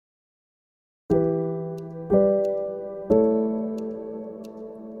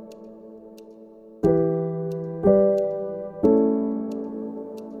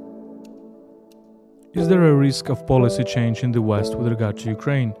there a risk of policy change in the West with regard to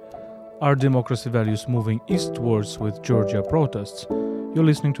Ukraine? Are democracy values moving eastwards with Georgia protests? You're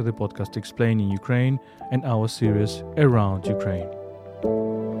listening to the podcast Explaining Ukraine and our series Around Ukraine.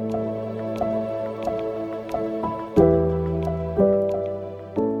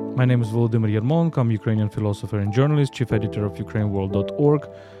 My name is Volodymyr Yermolenko. I'm Ukrainian philosopher and journalist, chief editor of ukraineworld.org,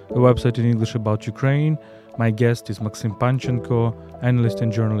 a website in English about Ukraine. My guest is Maxim Panchenko, analyst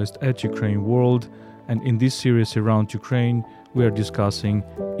and journalist at Ukraine World. And in this series Around Ukraine, we are discussing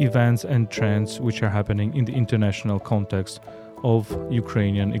events and trends which are happening in the international context of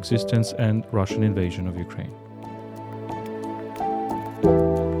Ukrainian existence and Russian invasion of Ukraine.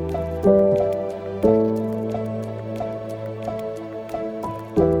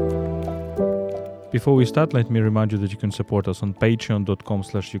 Before we start, let me remind you that you can support us on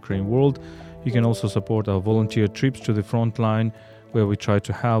patreon.com/UkraineWorld. You can also support our volunteer trips to the front line, where we try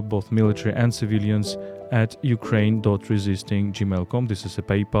to help both military and civilians at ukraine.resisting@gmail.com. This is a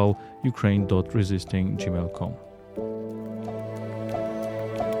PayPal, ukraine.resisting@gmail.com.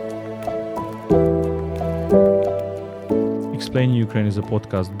 Explaining Ukraine is a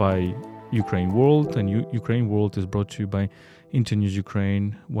podcast by Ukraine World, and Ukraine World is brought to you by Internews Ukraine,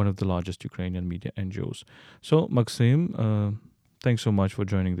 one of the largest Ukrainian media NGOs. So, Maxim, thanks so much for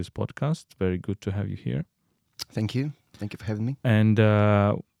joining this podcast. Very good to have you here. Thank you. Thank you for having me. And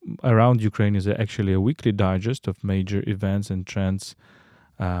Around Ukraine is actually a weekly digest of major events and trends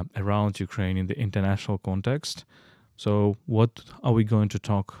around Ukraine in the international context. So, what are we going to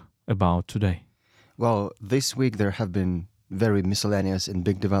talk about today? Well, this week there have been very miscellaneous and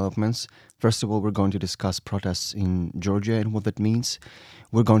big developments. First of all, we're going to discuss protests in Georgia and what that means.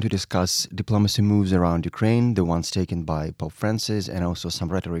 We're going to discuss diplomacy moves around Ukraine, the ones taken by Pope Francis, and also some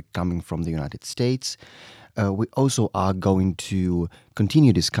rhetoric coming from the United States. We also are going to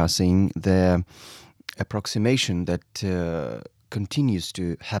continue discussing the approximation that continues to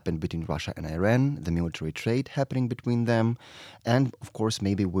happen between Russia and Iran, the military trade happening between them, and of course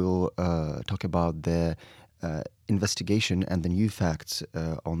maybe we'll talk about the investigation and the new facts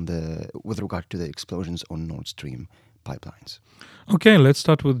with regard to the explosions on Nord Stream pipelines. Okay, let's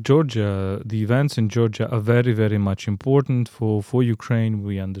start with Georgia. The events in Georgia are very, very much important for Ukraine.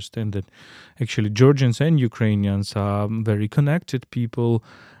 We understand that actually Georgians and Ukrainians are very connected people,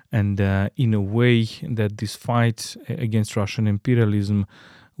 and in a way that this fight against Russian imperialism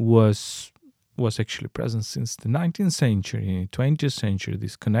was actually present since the 19th century, 20th century,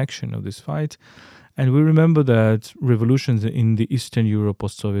 this connection of this fight. And we remember that revolutions in the Eastern Europe,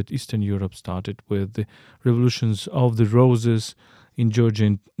 post-Soviet Eastern Europe, started with the revolutions of the Roses in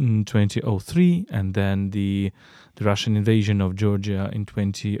Georgia in 2003, and then the Russian invasion of Georgia in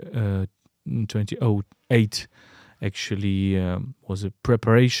 2008 actually was a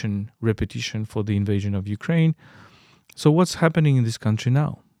repetition for the invasion of Ukraine. So what's happening in this country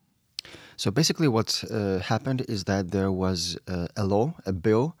now? So basically what's happened is that there was a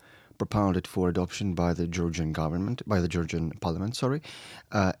bill propounded for adoption by the Georgian parliament,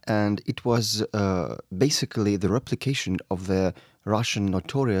 and it was basically the replication of the Russian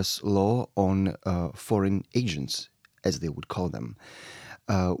notorious law on foreign agents, as they would call them,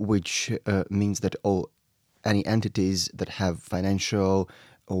 which means that any entities that have financial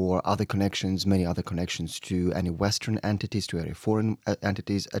or other connections, many other connections to any Western entities, to any foreign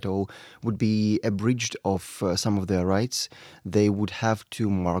entities at all, would be abridged of some of their rights. They would have to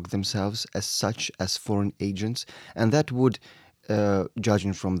mark themselves as such, as foreign agents, and that would,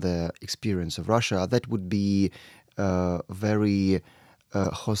 judging from the experience of Russia, that would be very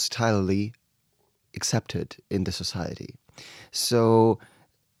hostilely accepted in the society.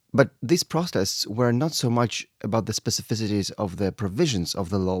 But these protests were not so much about the specificities of the provisions of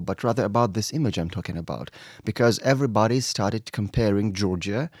the law, but rather about this image I'm talking about, because everybody started comparing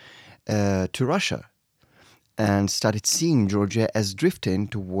Georgia to Russia and started seeing Georgia as drifting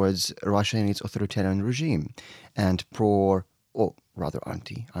towards Russia and its authoritarian regime and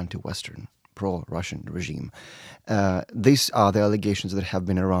anti-Western, pro-Russian regime. These are the allegations that have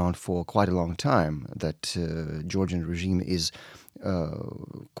been around for quite a long time, that Georgian regime is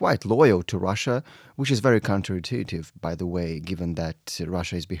quite loyal to Russia, which is very counterintuitive, by the way, given that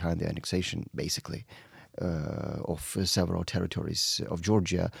Russia is behind the annexation, basically, of several territories of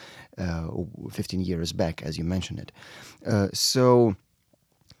Georgia 15 years back, as you mentioned it. So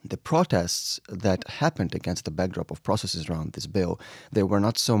the protests that happened against the backdrop of processes around this bill, they were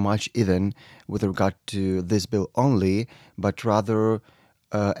not so much even with regard to this bill only, but rather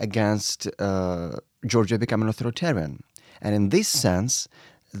against Georgia becoming authoritarian. And in this sense,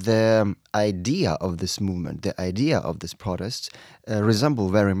 the idea of this movement, the idea of these protests, resemble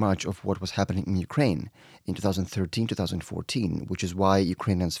very much of what was happening in Ukraine in 2013, 2014, which is why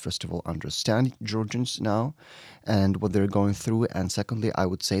Ukrainians, first of all, understand Georgians now and what they're going through. And secondly, I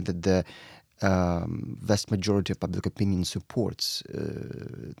would say that the vast majority of public opinion supports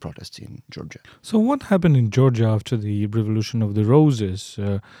protests in Georgia. So what happened in Georgia after the Revolution of the Roses?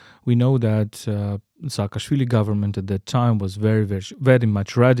 We know that Saakashvili government at that time was very, very, very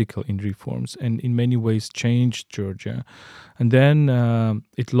much radical in reforms and in many ways changed Georgia. And then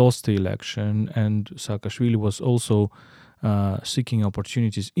it lost the election, and Saakashvili was also seeking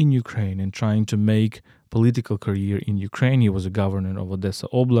opportunities in Ukraine and trying to make political career in Ukraine. He was a governor of Odessa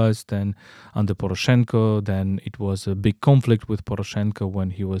Oblast, then under Poroshenko. Then it was a big conflict with Poroshenko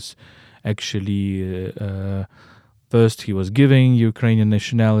when he was actually first he was giving Ukrainian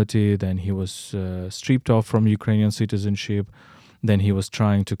nationality, then he was stripped off from Ukrainian citizenship, then he was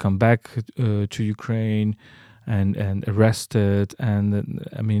trying to come back to Ukraine and arrested, and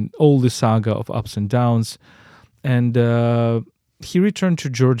I mean all the saga of ups and downs. And he returned to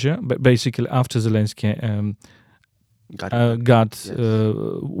Georgia, but basically after Zelensky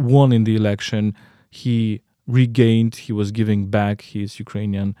won in the election, he was giving back his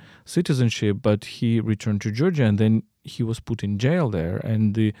Ukrainian citizenship, but he returned to Georgia, and then he was put in jail there.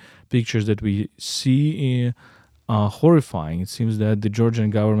 And the pictures that we see are horrifying. It seems that the Georgian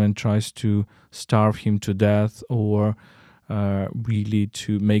government tries to starve him to death, or really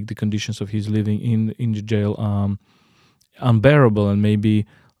to make the conditions of his living in the jail unbearable, and maybe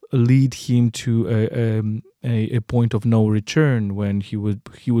lead him to a point of no return when he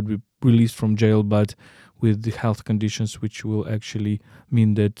would be released from jail, but with the health conditions which will actually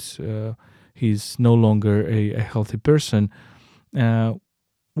mean that he's no longer a healthy person.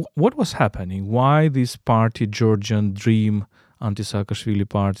 What was happening? Why this party, Georgian Dream, anti-Saakashvili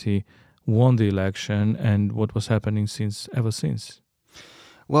party, won the election, and what was happening ever since?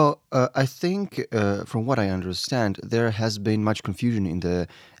 Well, I think from what I understand, there has been much confusion in the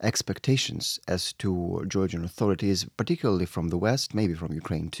expectations as to Georgian authorities, particularly from the West, maybe from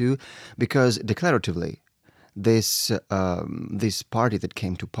Ukraine too, because declaratively, this party that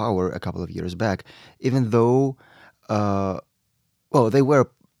came to power a couple of years back, even though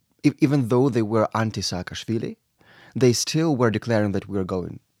even though they were anti-Saakashvili, they still were declaring that we're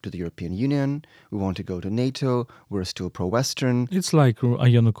going to the European Union, we want to go to NATO, we're still pro-Western. It's like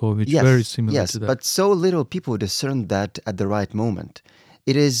Yanukovych, Yes, very similar yes, to that. but so little people discern that at the right moment.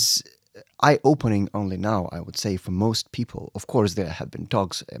 It is eye-opening only now, I would say, for most people. Of course, there have been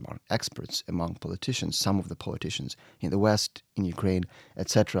talks among experts, among politicians, some of the politicians in the West, in Ukraine,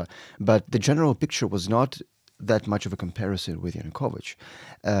 etc. But the general picture was not that much of a comparison with Yanukovych.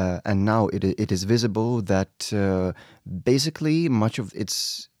 And now it is visible that basically much of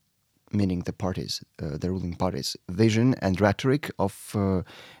its, meaning the parties, the ruling parties' vision and rhetoric of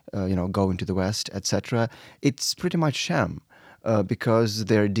going to the West, etc., it's pretty much sham. Because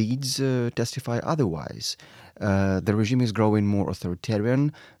their deeds testify otherwise. The regime is growing more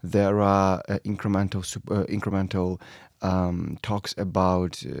authoritarian. There are incremental talks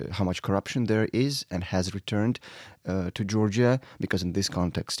about how much corruption there is and has returned to Georgia, because in this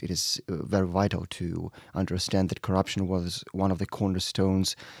context it is very vital to understand that corruption was one of the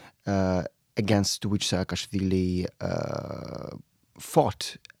cornerstones against which Saakashvili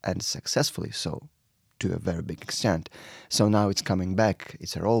fought, and successfully so, to a very big extent. So now it's coming back,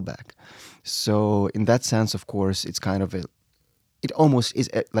 it's a rollback. So in that sense, of course, it's kind of it almost is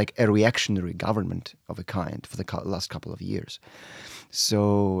like a reactionary government of a kind for the last couple of years.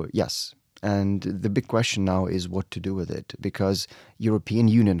 So yes, and the big question now is what to do with it, because European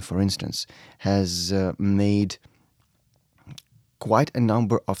Union, for instance, has made quite a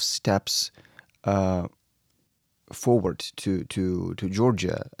number of steps forward to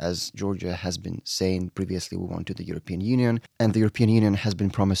Georgia, as Georgia has been saying previously, we want to the European Union, and the European Union has been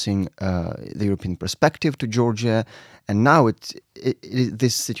promising the European perspective to Georgia, and now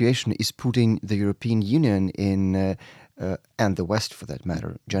this situation is putting the European Union in and the West, for that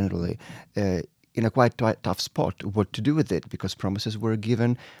matter, generally, in a quite tough spot. What to do with it? Because promises were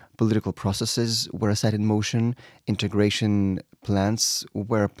given, political processes were set in motion, integration plans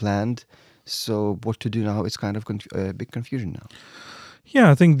were planned. So what to do now is kind of a big confusion now.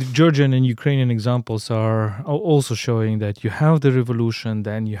 Yeah, I think the Georgian and Ukrainian examples are also showing that you have the revolution,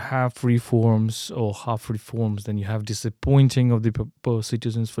 then you have reforms or half reforms, then you have disappointing of the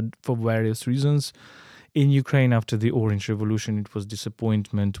citizens for various reasons. In Ukraine, after the Orange Revolution, it was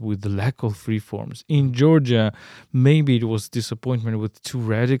disappointment with the lack of reforms. In Georgia, maybe it was disappointment with too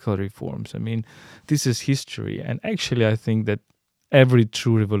radical reforms. I mean, this is history. And actually, I think that every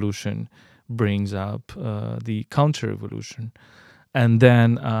true revolution brings up the counter-revolution. And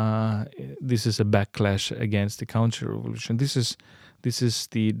then this is a backlash against the counter-revolution. This is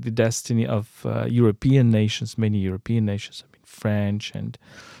the destiny of European nations, many European nations, French and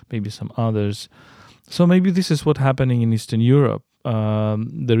maybe some others. So maybe this is what's happening in Eastern Europe.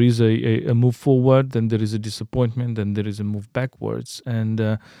 There is a move forward, then there is a disappointment, then there is a move backwards.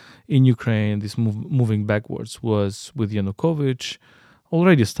 And in Ukraine, this moving backwards was with Yanukovych,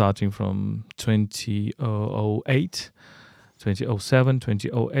 already starting from 2008, 2007,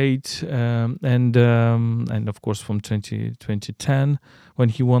 2008, and of course from 2010 when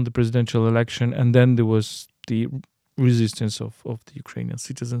he won the presidential election. And then there was the resistance of the Ukrainian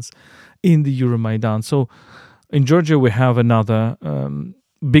citizens in the Euromaidan. So in Georgia, we have another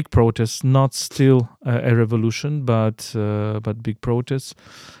big protest, not still a revolution, but big protests.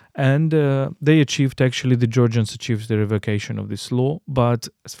 And the Georgians achieved the revocation of this law. But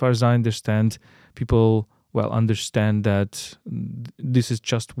as far as I understand, people understand that this is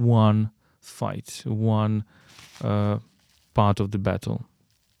just one fight, one part of the battle.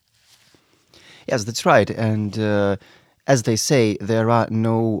 Yes, that's right. And as they say, there are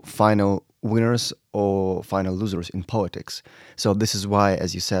no final winners or final losers in politics. So this is why,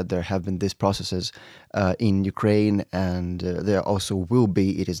 as you said, there have been these processes in Ukraine, and there also will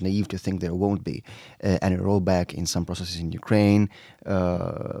be. It is naive to think there won't be any rollback in some processes in Ukraine.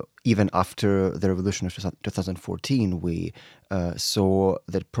 Even after the revolution of 2014, we saw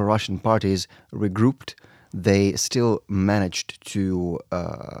that pro-Russian parties regrouped. They still managed to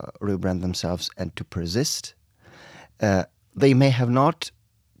rebrand themselves and to persist. They may have not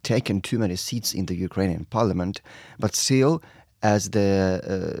taken too many seats in the Ukrainian parliament, but still, as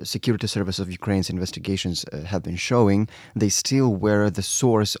the security service of Ukraine's investigations have been showing, they still were the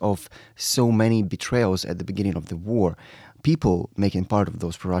source of so many betrayals at the beginning of the war. People making part of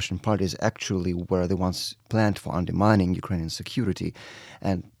those pro-Russian parties actually were the ones planned for undermining Ukrainian security,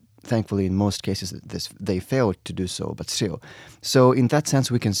 and thankfully, in most cases, they failed to do so, but still. So in that sense,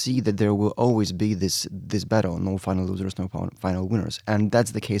 we can see that there will always be this battle, no final losers, no final winners. And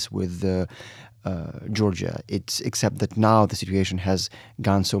that's the case with Georgia. Except that now the situation has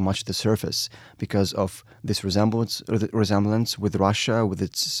gone so much to the surface because of this resemblance with Russia, with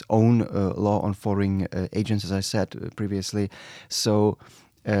its own law on foreign agents, as I said previously. So,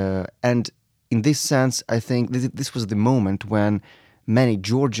 and in this sense, I think this was the moment when many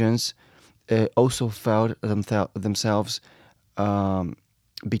Georgians also felt themselves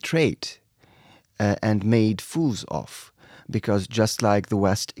betrayed and made fools of, because just like the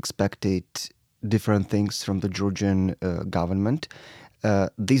West expected different things from the Georgian government,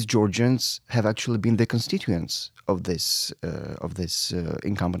 these Georgians have actually been the constituents of this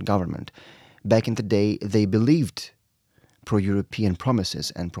incumbent government. Back in the day, they believed pro-European promises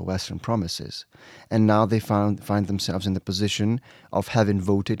and pro-Western promises. And now they find themselves in the position of having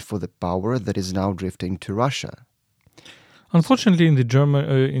voted for the power that is now drifting to Russia. Unfortunately, in the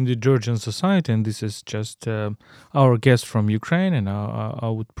Georgian society, and this is just our guest from Ukraine, and I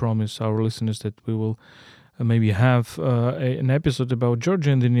would promise our listeners that we will maybe have an episode about Georgia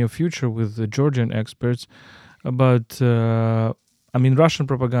in the near future with the Georgian experts. But Russian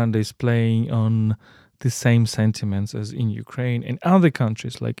propaganda is playing on the same sentiments as in Ukraine and other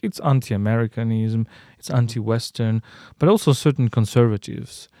countries. Like, it's anti-Americanism, it's anti-Western, but also certain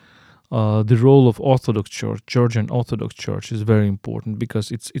conservatives. The role of Orthodox Church, Georgian Orthodox Church, is very important because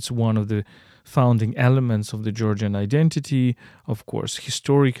it's one of the founding elements of the Georgian identity. Of course,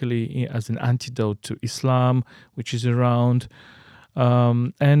 historically, as an antidote to Islam, which is around,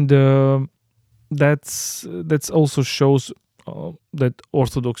 that's also shows that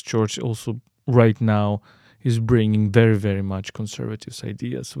Orthodox Church also right now is bringing very, very much conservative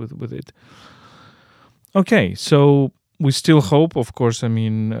ideas with it. Okay, so we still hope, of course,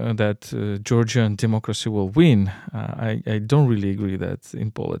 that Georgian democracy will win. I don't really agree that in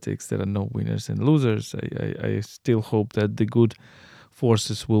politics there are no winners and losers. I still hope that the good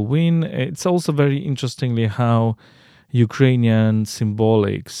forces will win. It's also very interestingly how Ukrainian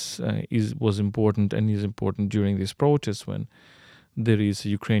symbolics was important and is important during this protest, when there is a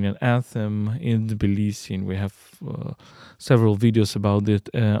Ukrainian anthem in Tbilisi, and we have several videos about it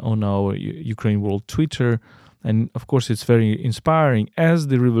on our Ukraine World Twitter. And of course, it's very inspiring, as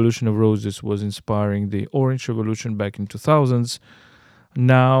the Revolution of Roses was inspiring the Orange Revolution back in 2000s.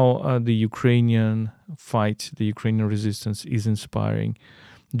 Now the Ukrainian fight, the Ukrainian resistance is inspiring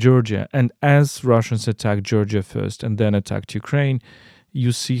Georgia. And as Russians attacked Georgia first and then attacked Ukraine,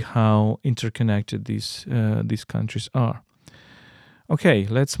 you see how interconnected these countries are. Okay,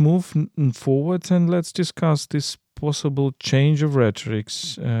 let's move forward and let's discuss this possible change of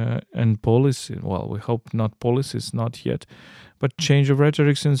rhetorics and policy. Well, we hope not policies, not yet, but change of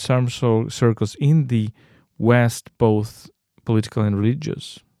rhetorics in some circles in the West, both political and religious.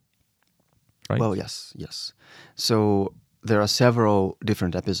 Right? Well, yes. So there are several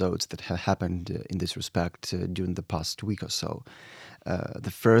different episodes that have happened in this respect during the past week or so.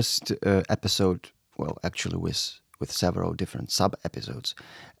 The first episode, well, actually with several different sub-episodes,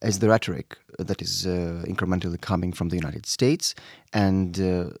 is the rhetoric that is incrementally coming from the United States, and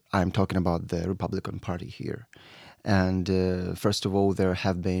I'm talking about the Republican Party here. And first of all, there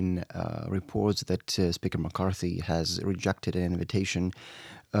have been reports that Speaker McCarthy has rejected an invitation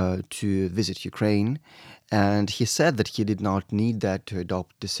to visit Ukraine, and he said that he did not need that to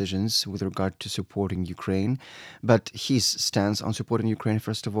adopt decisions with regard to supporting Ukraine. But his stance on supporting Ukraine,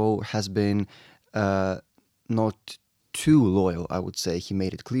 first of all, has been not too loyal, I would say. He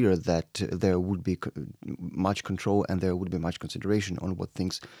made it clear that there would be much control and there would be much consideration on what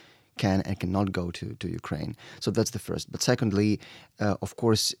things can and cannot go to Ukraine. So that's the first. But secondly, of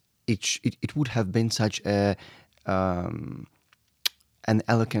course, it would have been such an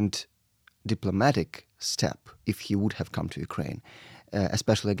elegant diplomatic step if he would have come to Ukraine,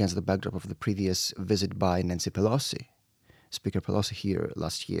 especially against the backdrop of the previous visit by Nancy Pelosi, Speaker Pelosi here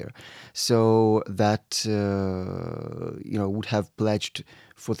last year. So that would have pledged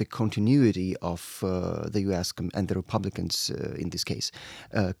for the continuity of the U.S. And the Republicans, in this case,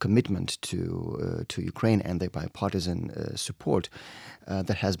 commitment to Ukraine and their bipartisan support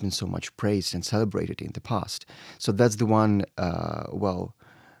that has been so much praised and celebrated in the past. So that's the one.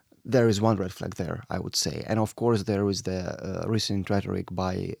 There is one red flag there, I would say. And of course, there is the recent rhetoric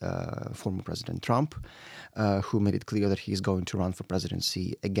by former President Trump, who made it clear that he is going to run for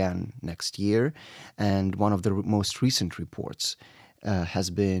presidency again next year. And one of the most recent reports has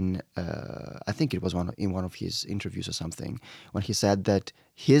been, I think it was in one of his interviews or something, when he said that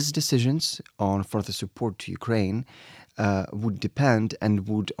his decisions on further support to Ukraine would depend and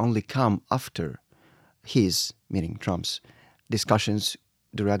would only come after his, meaning Trump's,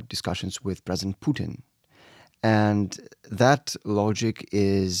 direct discussions with President Putin. And that logic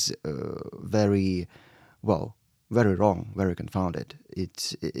is very wrong, very confounded.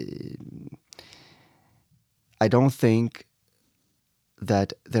 I don't think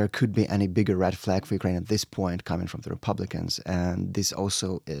that there could be any bigger red flag for Ukraine at this point coming from the Republicans. And this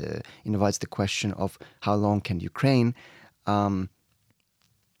also invites the question of how long can Ukraine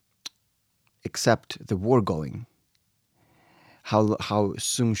accept the war going? How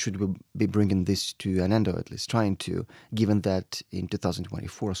soon should we be bringing this to an end, or at least trying to, given that in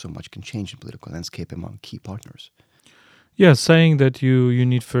 2024 so much can change in political landscape among key partners? Yeah, saying that you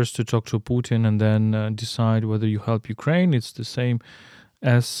need first to talk to Putin and then decide whether you help Ukraine, it's the same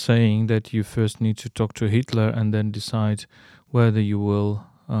as saying that you first need to talk to Hitler and then decide whether you will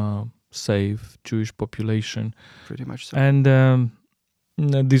save Jewish population. Pretty much so. And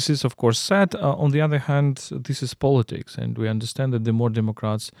this is, of course, sad. On the other hand, this is politics, and we understand that the more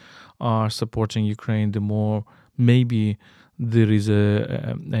Democrats are supporting Ukraine, the more maybe there is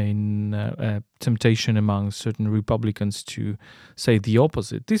a temptation among certain Republicans to say the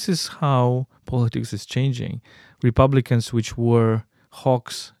opposite. This is how politics is changing. Republicans, which were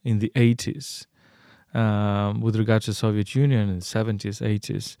hawks in the 80s with regard to the Soviet Union in the 70s,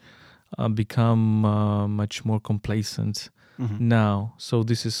 80s, become much more complacent now. So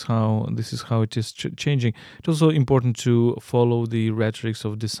this is how it is changing. It's also important to follow the rhetorics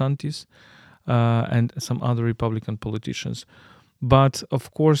of DeSantis and some other Republican politicians. But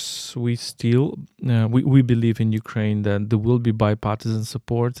of course, we still we believe in Ukraine that there will be bipartisan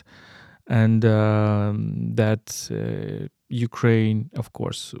support, and that Ukraine, of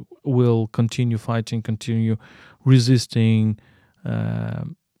course, will continue fighting, continue resisting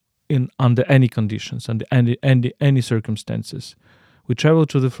under any conditions, under any circumstances. We travel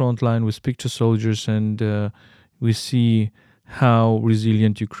to the front line, we speak to soldiers, and we see how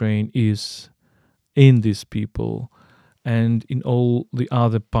resilient Ukraine is in these people and in all the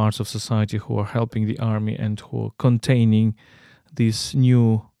other parts of society who are helping the army and who are containing this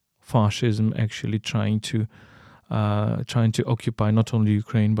new fascism, actually trying to occupy not only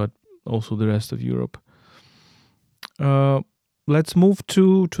Ukraine but also the rest of Europe. Let's move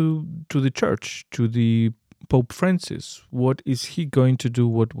to the church, to the Pope Francis. What is he going to do?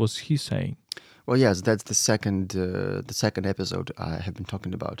 What was he saying? Well, yes, that's the second episode I have been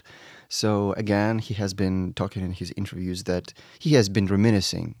talking about. So again, he has been talking in his interviews that he has been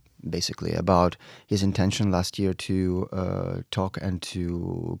reminiscing basically, about his intention last year to talk and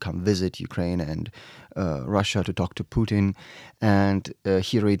to come visit Ukraine and Russia to talk to Putin. And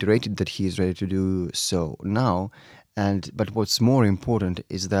he reiterated that he is ready to do so now. But what's more important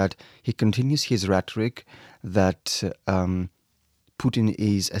is that he continues his rhetoric that Putin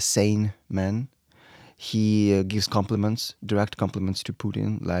is a sane man. He gives compliments, direct compliments to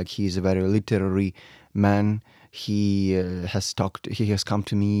Putin, like he is a very literary man. He has come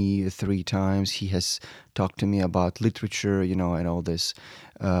to me 3 times. He has talked to me about literature, and all this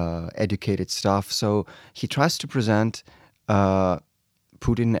educated stuff. So he tries to present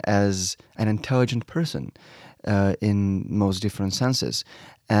Putin as an intelligent person in most different senses.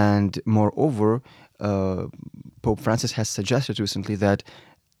 And moreover, Pope Francis has suggested recently that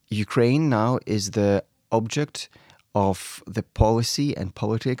Ukraine now is the object of the policy and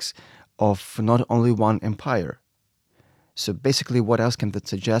politics of not only one empire. So basically, what else can that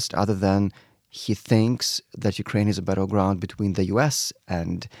suggest other than he thinks that Ukraine is a battleground between the US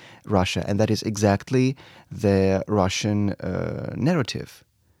and Russia, and that is exactly the Russian narrative.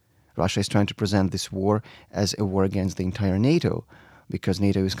 Russia is trying to present this war as a war against the entire NATO, because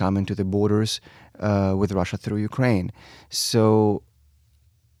NATO is coming to the borders with Russia through Ukraine. So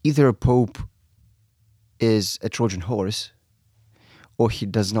either a Pope is a Trojan horse, or he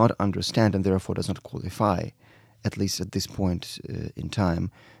does not understand and therefore does not qualify, at least at this point in time,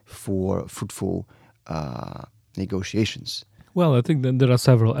 for fruitful negotiations. Well, I think that there are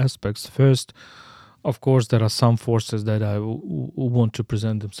several aspects. First, of course, there are some forces that want to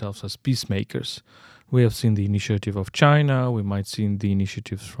present themselves as peacemakers. We have seen the initiative of China. We might see the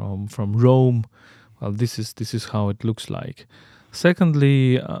initiatives from Rome. Well, this is how it looks like.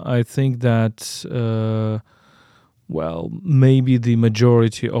 Secondly, I think that maybe the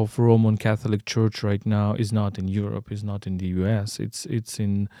majority of Roman Catholic Church right now is not in Europe, is not in the US. It's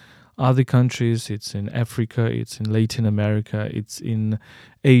in other countries, it's in Africa, it's in Latin America, it's in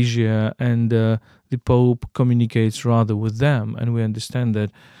Asia, and the Pope communicates rather with them. And we understand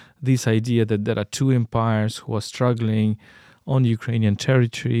that this idea that there are 2 empires who are struggling on Ukrainian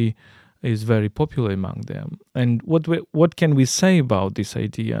territory is very popular among them. And what can we say about this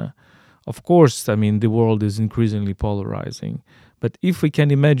idea? Of course, I mean, the world is increasingly polarizing. But if we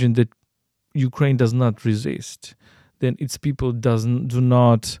can imagine that Ukraine does not resist, then its people do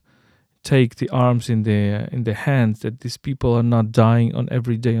not take the arms in their hands, that these people are not dying on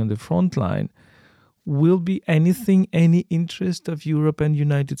every day on the front line, will be any interest of Europe and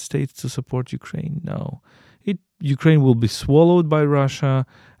United States to support Ukraine? No. Ukraine will be swallowed by Russia,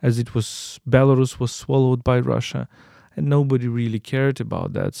 as Belarus was swallowed by Russia, and nobody really cared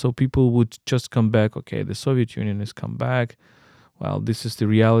about that. So people would just come back, okay, the Soviet Union has come back. Well, this is the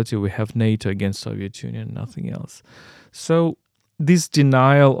reality. We have NATO against Soviet Union, nothing else. So this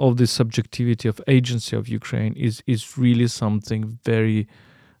denial of the subjectivity of agency of Ukraine is really something very,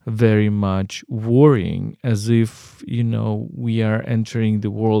 very much worrying, as if, we are entering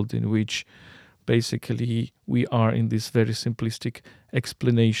the world in which basically we are in these very simplistic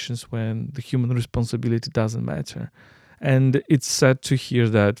explanations when the human responsibility doesn't matter. And it's sad to hear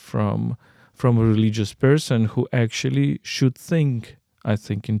that from a religious person who actually should think, I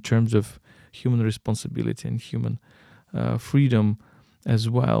think, in terms of human responsibility and human freedom as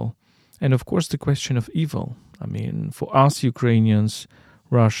well. And of course, the question of evil. I mean, for us Ukrainians,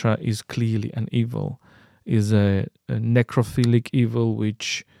 Russia is clearly an evil, is a necrophilic evil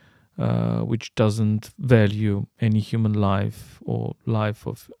which doesn't value any human life or life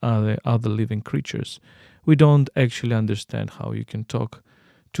of other living creatures. We don't actually understand how you can talk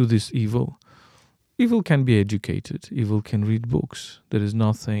to this evil. Evil can be educated. Evil can read books. There is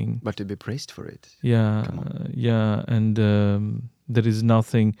nothing. But to be praised for it. And there is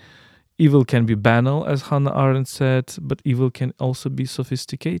nothing. Evil can be banal, as Hannah Arendt said, but evil can also be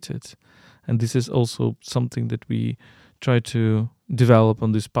sophisticated. And this is also something that we try to develop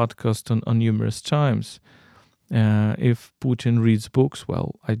on this podcast on numerous times. If Putin reads books,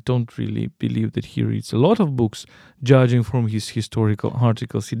 well, I don't really believe that he reads a lot of books, judging from his historical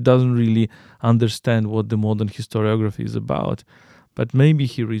articles. He doesn't really understand what the modern historiography is about. But maybe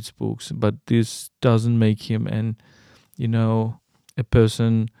he reads books, but this doesn't make him a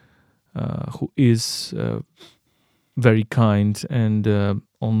person who is very kind and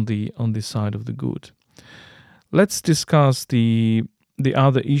on the side of the good. Let's discuss the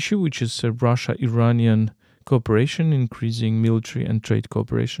other issue, which is Russia-Iranian cooperation, increasing military and trade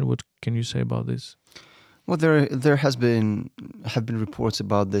cooperation. What can you say about this? Well, there have been reports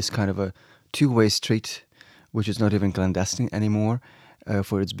about this kind of a 2-way street, which is not even clandestine anymore,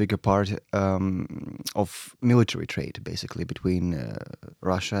 for its bigger part of military trade, basically, between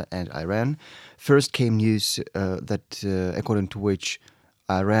Russia and Iran. First came news that, according to which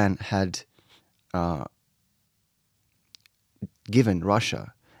Iran had given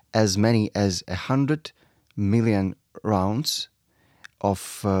Russia as many as 100 million rounds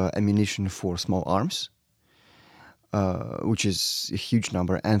of ammunition for small arms, which is a huge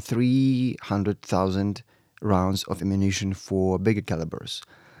number, and 300,000 rounds of ammunition for bigger calibers,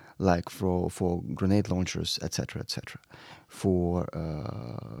 like for grenade launchers, etc., etc., for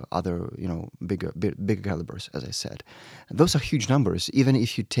other bigger calibers, as I said. And those are huge numbers, even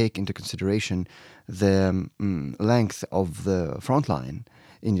if you take into consideration the length of the front line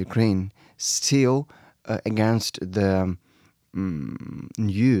in Ukraine. Still, against the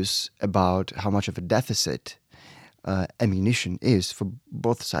news about how much of a deficit ammunition is for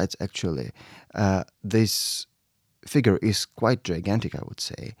both sides, actually, this figure is quite gigantic, I would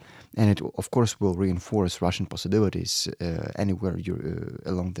say, and it of course will reinforce Russian possibilities anywhere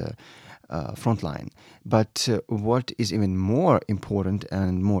along the front line. But what is even more important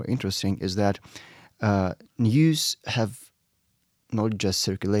and more interesting is that news have not just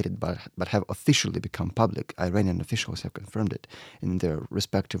circulated, but have officially become public. Iranian officials have confirmed it in their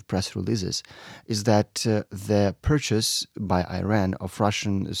respective press releases, is that the purchase by Iran of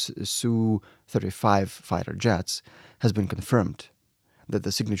Russian Su-35 fighter jets has been confirmed, that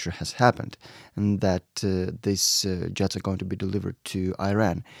the signature has happened, and that these jets are going to be delivered to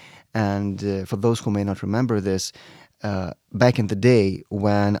Iran. And for those who may not remember this, back in the day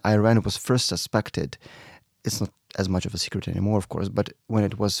when Iran was first suspected, it's not as much of a secret anymore, of course, but when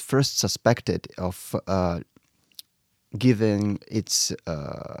it was first suspected of giving its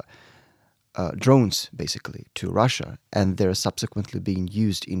drones, basically, to Russia, and they're subsequently being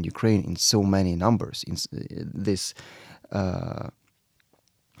used in Ukraine in so many numbers, in these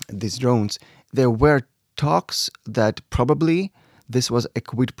drones, there were talks that probably this was a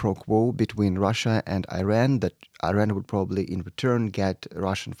quid pro quo between Russia and Iran, that Iran would probably in return get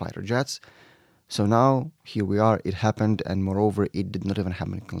Russian fighter jets. So now, here we are, it happened, and moreover, it did not even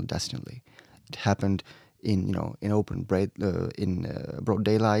happen clandestinely. It happened in broad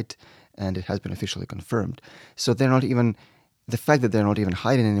daylight, and it has been officially confirmed. So the fact that they're not even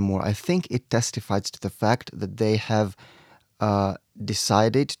hiding anymore, I think it testifies to the fact that they have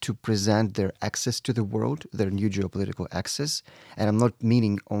decided to present their access to the world, their new geopolitical access. And I'm not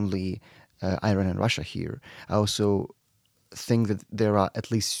meaning only Iran and Russia here. I also think that there are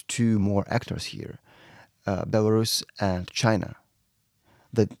at least two more actors here, Belarus and China,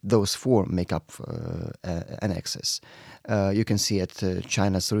 that those four make up an axis. You can see at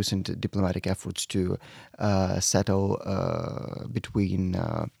China's recent diplomatic efforts to settle between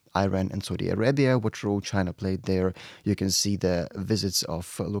Iran and Saudi Arabia, what role China played there. You can see the visits of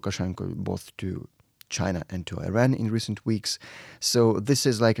Lukashenko both to China and to Iran in recent weeks. So this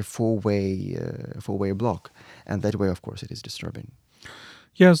is like a four-way block, and that way, of course, it is disturbing.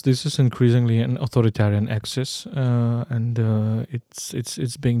 Yes, this is increasingly an authoritarian axis, and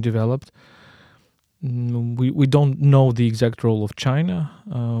it's being developed. We don't know the exact role of China,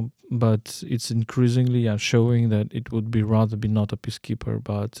 but it's increasingly showing that it would be rather be not a peacekeeper,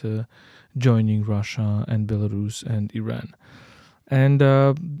 but joining Russia and Belarus and Iran. And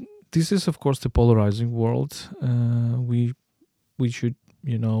this is, of course, the polarizing world. We should,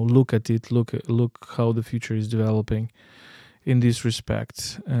 look at it, look how the future is developing in this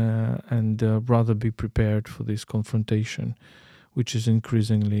respect, and rather be prepared for this confrontation, which is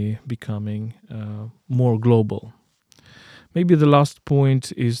increasingly becoming more global. Maybe the last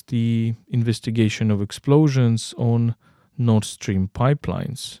point is the investigation of explosions on Nord Stream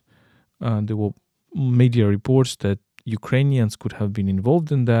pipelines. There were media reports that Ukrainians could have been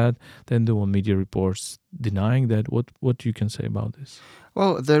involved in that. Then there were media reports denying that. What you can say about this?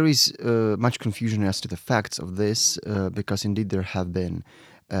 Well, there is much confusion as to the facts of this, because indeed there have been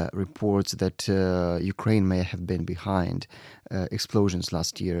reports that Ukraine may have been behind explosions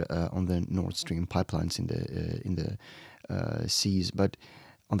last year on the Nord Stream pipelines in the seas, but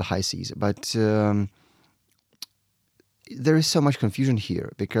on the high seas. But there is so much confusion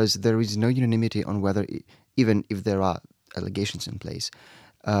here because there is no unanimity on whether, even if there are allegations in place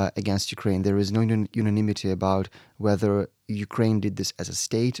against Ukraine, there is no unanimity about whether Ukraine did this as a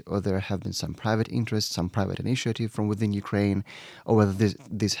state, or there have been some private interest, some private initiative from within Ukraine, or whether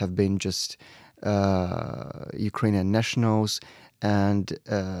these have been just Ukrainian nationals. And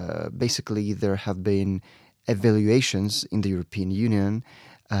basically there have been evaluations in the European Union,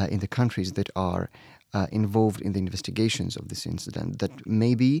 in the countries that are involved in the investigations of this incident, that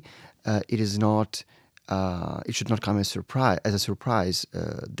maybe it is not it should not come as a surprise,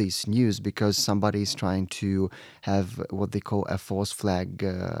 this news, because somebody is trying to have what they call a false flag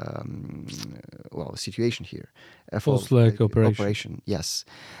situation here. A false flag operation. Yes.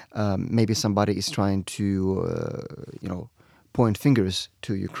 Maybe somebody is trying to, point fingers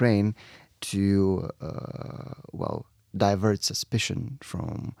to Ukraine to, divert suspicion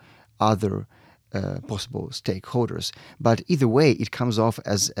from other possible stakeholders. But either way, it comes off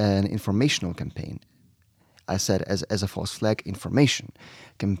as an informational campaign. I said as a false flag information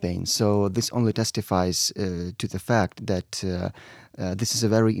campaign. So this only testifies to the fact that this is a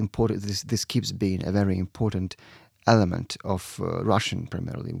very important. This keeps being a very important element of Russian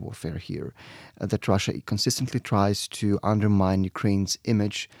primarily warfare here. That Russia consistently tries to undermine Ukraine's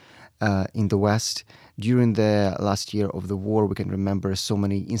image in the West. During the last year of the war, we can remember so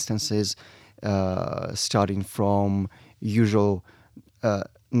many instances, starting from usual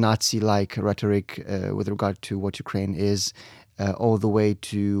Nazi-like rhetoric with regard to what Ukraine is, all the way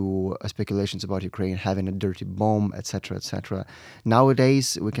to speculations about Ukraine having a dirty bomb, etc., etc.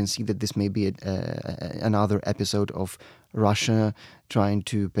 Nowadays, we can see that this may be another episode of Russia trying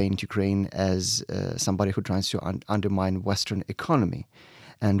to paint Ukraine as somebody who tries to undermine Western economy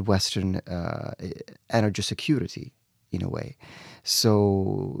and Western energy security, in a way.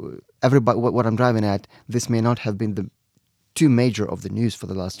 So everybody, what I'm driving at, this may not have been the too major of the news for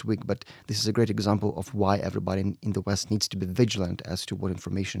the last week, but this is a great example of why everybody in the West needs to be vigilant as to what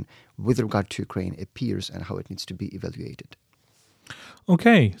information with regard to Ukraine appears and how it needs to be evaluated.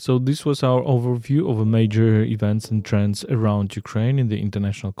 Okay, so this was our overview of the major events and trends around Ukraine in the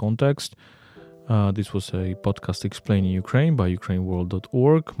international context. This was a podcast explaining Ukraine by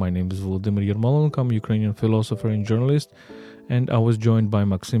ukraineworld.org. My name is Volodymyr Yermolenko. I'm a Ukrainian philosopher and journalist, and I was joined by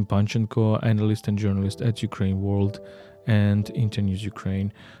Maxim Panchenko, analyst and journalist at Ukraine World and Internews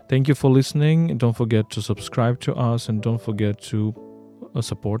Ukraine. Thank you for listening. Don't forget to subscribe to us, and don't forget to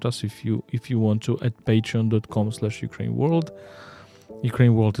support us if you want to at patreon.com/UkraineWorld.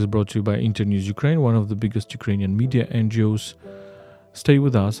 Ukraine World is brought to you by Internews Ukraine, one of the biggest Ukrainian media NGOs. Stay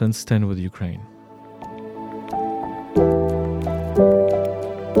with us and stand with Ukraine.